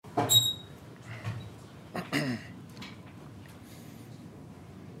What's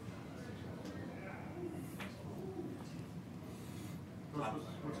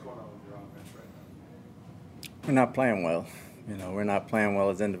going on with your offense right now? We're not playing well. We're not playing well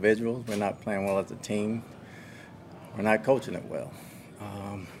as individuals. We're not playing well as a team. We're not coaching it well.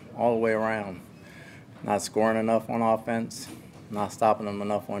 All the way around. Not scoring enough on offense, not stopping them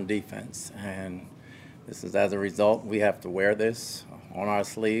enough on defense. And this is as a result, we have to wear this on our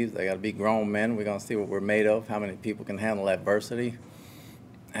sleeves. They got to be grown men. We're going to see what we're made of, how many people can handle adversity.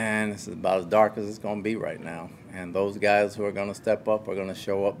 And this is about as dark as it's going to be right now. And those guys who are going to step up are going to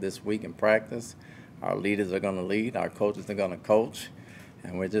show up this week in practice. Our leaders are going to lead. Our coaches are going to coach.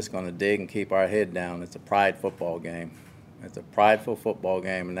 And we're just going to dig and keep our head down. It's a pride football game. It's a prideful football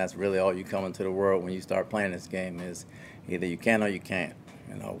game, and that's really all you come into the world when you start playing this game is either you can or you can't.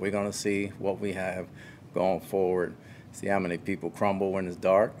 We're going to see what we have going forward, see how many people crumble when it's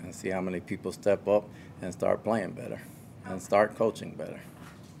dark, and see how many people step up and start playing better and start coaching better.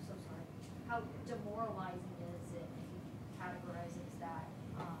 So sorry. How demoralizing is it if you categorize it as that,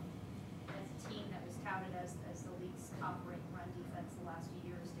 as a team that was touted as the league's top-ranked run defense the last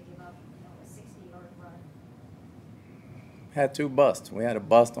few years to give up, a 60-yard run? Had two busts. We had a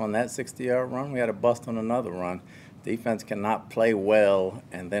bust on that 60-yard run. We had a bust on another run. Defense cannot play well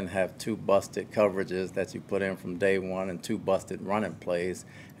and then have two busted coverages that you put in from day one and two busted running plays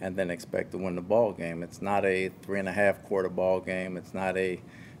and then expect to win the ball game. It's not a 3.5 quarter ball game. It's not a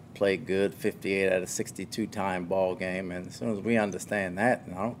play good 58 out of 62 time ball game. And as soon as we understand that,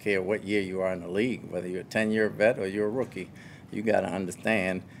 and I don't care what year you are in the league, whether you're a 10-year vet or you're a rookie, you got to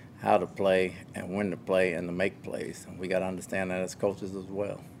understand how to play and when to play and to make plays. And we got to understand that as coaches as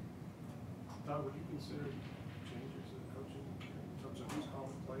well. Todd, would you consider changes in coaching in terms of who's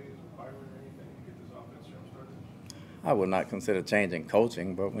calling plays or firing or anything to get this offense jump started? I would not consider changing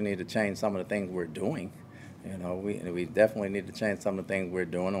coaching, but we need to change some of the things we're doing. We definitely need to change some of the things we're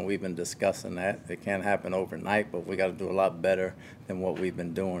doing, and we've been discussing that. It can't happen overnight, but we got to do a lot better than what we've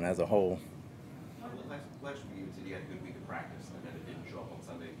been doing as a whole. Last week you said you had a good week of practice, and then it didn't show up on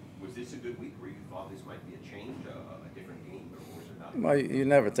Sunday. Was this a good week where you thought this might be a change, a different game, or was it not? Well, you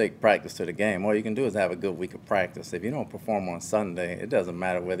never take practice to the game. All you can do is have a good week of practice. If you don't perform on Sunday, it doesn't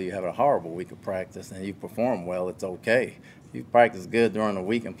matter whether you have a horrible week of practice and you perform well, it's okay. If you practice good during the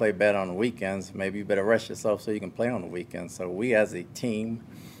week and play bad on the weekends, maybe you better rest yourself so you can play on the weekends. So we as a team,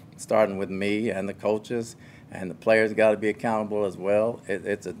 starting with me and the coaches, and the players got to be accountable as well.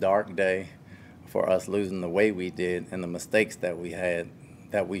 It's a dark day for us losing the way we did and the mistakes that we had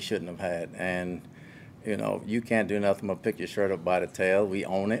that we shouldn't have had. And, you can't do nothing but pick your shirt up by the tail. We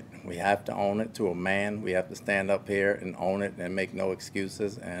own it. We have to own it to a man. We have to stand up here and own it and make no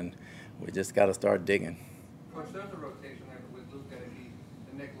excuses. And we just got to start digging. Coach, there's a rotation there with Luke Kennedy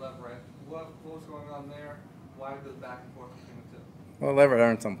and Nick Leverett. What was going on there? Why the back and forth between the two? Well, Leverett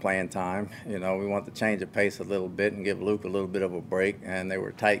earned some playing time. We want to change the pace a little bit and give Luke a little bit of a break. And they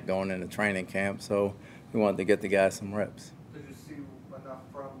were tight going into training camp, so we wanted to get the guys some reps. Did you see enough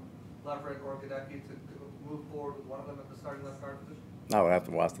from Leverett or Gadecki to move forward with one of them at the starting left guard position? I would have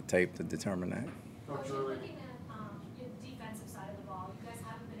to watch the tape to determine that. Coach, looking at the defensive side of the ball, you guys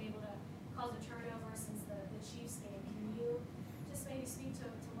haven't been able to cause a turnover since the Chiefs game. Can you just maybe speak to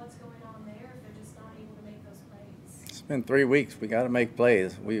what's going on there if they're just not able to make those plays? It's been 3 weeks. We got to make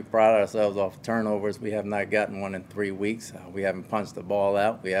plays. We pride ourselves off turnovers. We have not gotten one in 3 weeks. We haven't punched the ball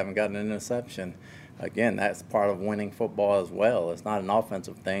out. We haven't gotten an interception. Again, that's part of winning football as well. It's not an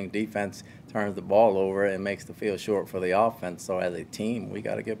offensive thing. Defense turns the ball over and makes the field short for the offense. So as a team, we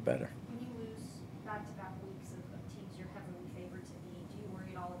got to get better. When you lose back-to-back weeks of teams you're heavily favored to beat, do you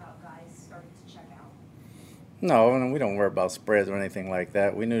worry at all about guys starting to check out? No, and we don't worry about spreads or anything like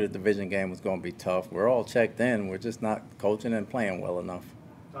that. We knew the division game was going to be tough. We're all checked in. We're just not coaching and playing well enough.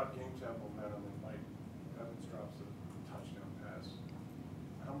 Todd, games have momentum, and Mike Evans drops a touchdown pass.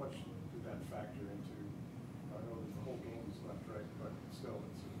 How much did that factor into? I know the whole game is left, right, but still,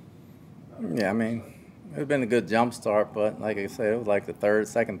 it's Yeah, I mean, it's been a good jump start, but like I said, it was like the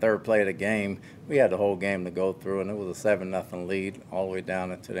second, third play of the game. We had the whole game to go through, and it was a 7-0 lead all the way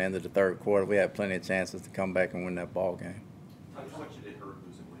down to the end of the third quarter. We had plenty of chances to come back and win that ball game. How much did it hurt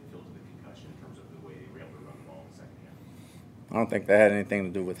losing Winfield to the concussion in terms of the way they were able to run the ball in the second half? I don't think that had anything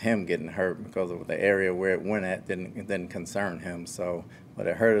to do with him getting hurt because of the area where it went at didn't concern him. So, but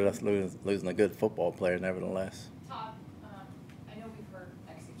it hurted us losing a good football player nevertheless. Todd, I know we've heard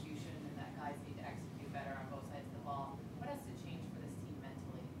execution and that guys need to execute better on both sides of the ball. What has to change for this team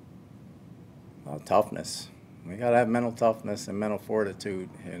mentally? Toughness. We got to have mental toughness and mental fortitude.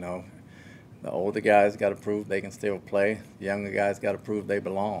 The older guys got to prove they can still play. The younger guys got to prove they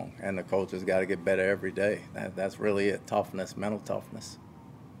belong, and the coaches got to get better every day. That's really it. Toughness, mental toughness.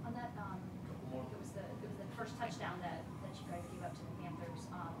 On that, I think it was the first touchdown that you guys gave up to the Panthers.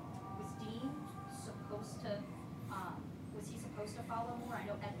 Was Dean supposed to, was he supposed to follow more? I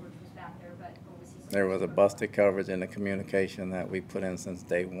know Edwards was back there, but or was he supposed There was a to? busted coverage in the communication that we put in since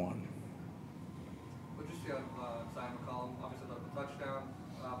day one. What did you see on Simon McCollum? Obviously, the touchdown,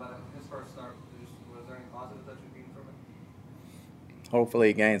 but his first start, was there any positive that you've seen from him? Hopefully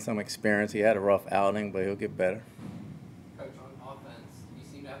he gained some experience. He had a rough outing, but he'll get better. Coach, on offense, you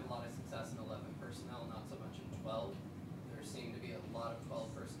seem to have a lot of success in 11 personnel, not so much in 12. There seemed to be a lot of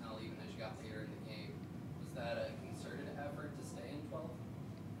 12 personnel even as you got later in the game. Was that a concerted effort to stay in 12?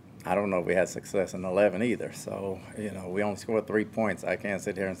 I don't know if we had success in 11 either. So, we only scored 3 points. I can't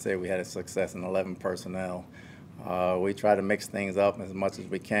sit here and say we had a success in 11 personnel. We try to mix things up as much as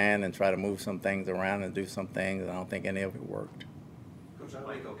we can and try to move some things around and do some things. I don't think any of it worked. Coach, was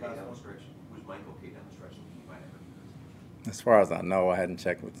Mike okay down the stretch? Was Mike okay down the stretch? He might have. As far as I know, I hadn't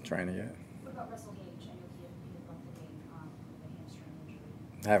checked with the trainer yet. What about Russell Gage? I know he had left the game with a hamstring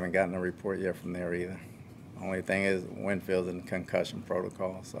injury. I haven't gotten a report yet from there either. Only thing is Winfield's in the concussion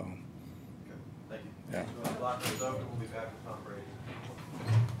protocol, so. Okay, thank you. Yeah. The locker is open. We'll be back with Tom Brady.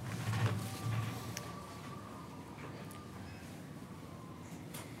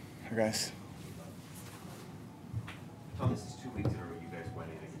 Hey guys. Tom, this is 2 weeks in a row you guys went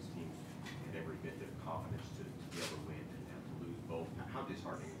in against teams in every bit of confidence to be able to win and have to lose both. How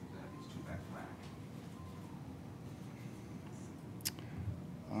disheartening is it to have these two back-to-back?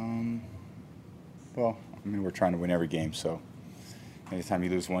 Well, I mean, we're trying to win every game, so anytime you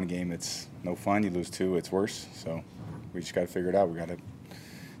lose one game, it's no fun. You lose two, it's worse. So we just got to figure it out. We got to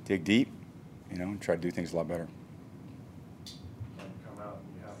dig deep, and try to do things a lot better. Come out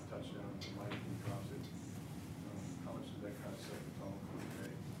and you have a touchdown to Mike and drops it. How much does that kind of set the tone for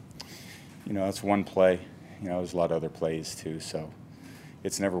the day? It's one play. There's a lot of other plays too. So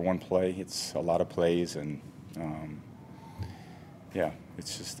it's never one play. It's a lot of plays, and yeah,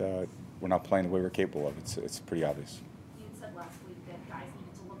 it's just we're not playing the way we're capable of. It's pretty obvious. You had said last week that guys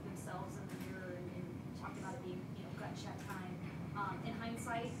needed to look themselves in the mirror and talk about it being, gut check time. In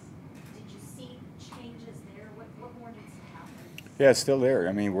hindsight, did you see changes there? What more needs to happen? Yeah, it's still there.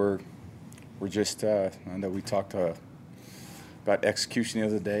 I mean, we're just. I know we talked about execution the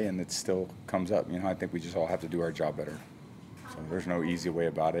other day, and it still comes up. I think we just all have to do our job better. So there's no easy way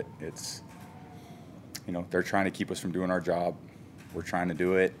about it. It's, they're trying to keep us from doing our job. We're trying to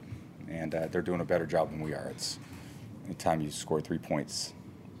do it, and they're doing a better job than we are. It's anytime you score 3 points,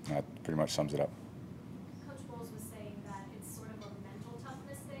 that pretty much sums it up. Coach Bowles was saying that it's sort of a mental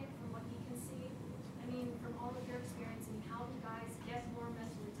toughness thing from what he can see. I mean, from all of your experience, how do guys get more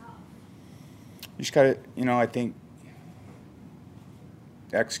mentally tough? You just got to, I think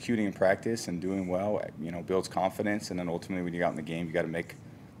executing in practice and doing well, builds confidence, and then ultimately when you get out in the game, you got to make,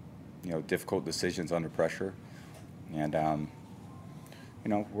 difficult decisions under pressure. And,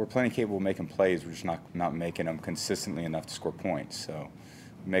 we're plenty capable of making plays. We're just not making them consistently enough to score points. So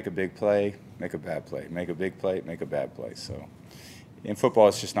make a big play, make a bad play. Make a big play, make a bad play. So in football,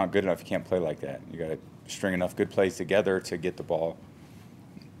 it's just not good enough. You can't play like that. You got to string enough good plays together to get the ball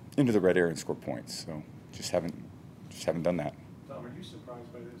into the red area and score points. So just haven't done that. Tom, are you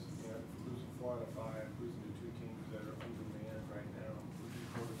surprised by this? Losing 4 out of 5, losing to 2 teams that are undermanned right now, losing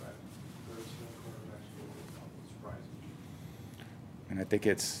quarterback, third string quarterback, surprising. And I think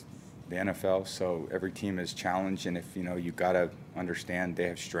it's the NFL, so every team is challenged, and if you got to understand they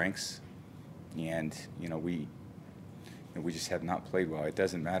have strengths, and we just have not played well. It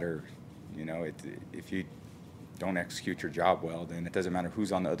doesn't matter, if you don't execute your job well, then it doesn't matter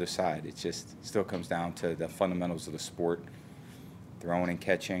who's on the other side. It just still comes down to the fundamentals of the sport: throwing and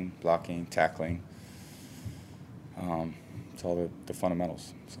catching, blocking, tackling. It's all the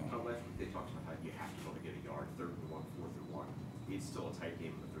fundamentals. So. Last week they talked about how you have to go to get a yard, 3rd and 1, 4th and 1. It's still a tight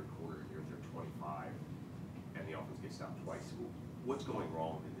game in the 3rd quarter, and you're 25, and the offense gets stopped twice. What's going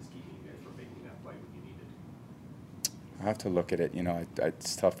wrong in this keeping you guys from making that play when you need it? I have to look at it.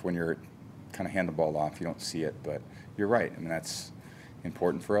 It's tough when you're kind of hand the ball off. You don't see it, but you're right. I mean, that's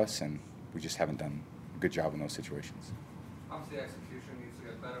important for us, and we just haven't done a good job in those situations. Obviously, execution needs to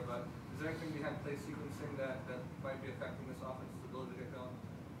get better, but is there anything behind play sequencing that might be affecting this offense's ability to get going?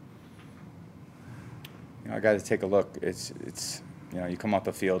 I got to take a look. It's you come off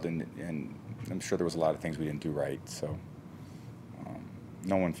the field, and I'm sure there was a lot of things we didn't do right. So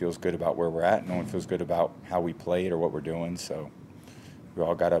no one feels good about where we're at. No one feels good about how we played or what we're doing. So we're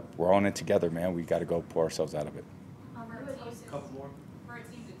all in it together, man. We got to go pull ourselves out of it. For a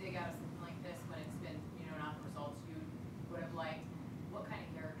team to dig out of something like this,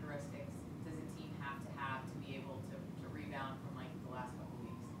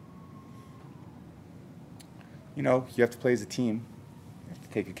 you know, you have to play as a team. You have to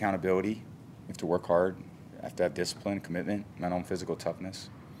take accountability. You have to work hard. You have to have discipline, commitment, mental and physical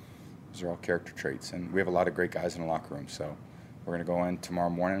toughness. Those are all character traits. And we have a lot of great guys in the locker room. So we're going to go in tomorrow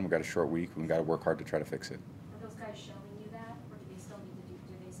morning. We've got a short week. We've got to work hard to try to fix it. Are those guys showing you that, or do they still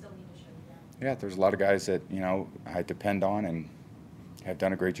need to show you that? Yeah, there's a lot of guys that, you know, I depend on and have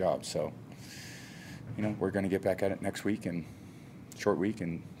done a great job. So, you know, we're going to get back at it next week and short week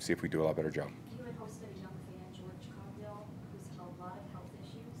and see if we do a lot better job. You had hosted a young fan, George Cogdill, who's had a lot of health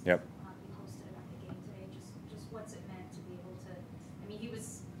issues. Yep. You hosted him at the game today. Just what's it meant to be able to, I mean,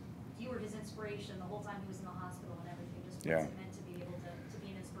 you were his inspiration the whole time he was in the hospital and everything. Just what's it meant to be able to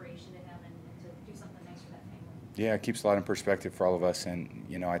be an inspiration to him and to do something nice for that family? Yeah, it keeps a lot in perspective for all of us. And,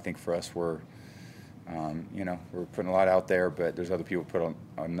 you know, I think for us, you know, we're putting a lot out there, but there's other people put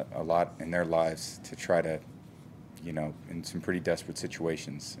on a lot in their lives to try to, you know, in some pretty desperate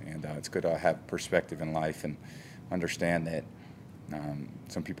situations. And it's good to have perspective in life and understand that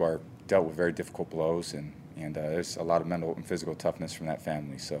some people are dealt with very difficult blows, and there's a lot of mental and physical toughness from that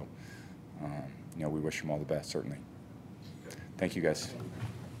family. So, you know, we wish them all the best, certainly. Thank you, guys.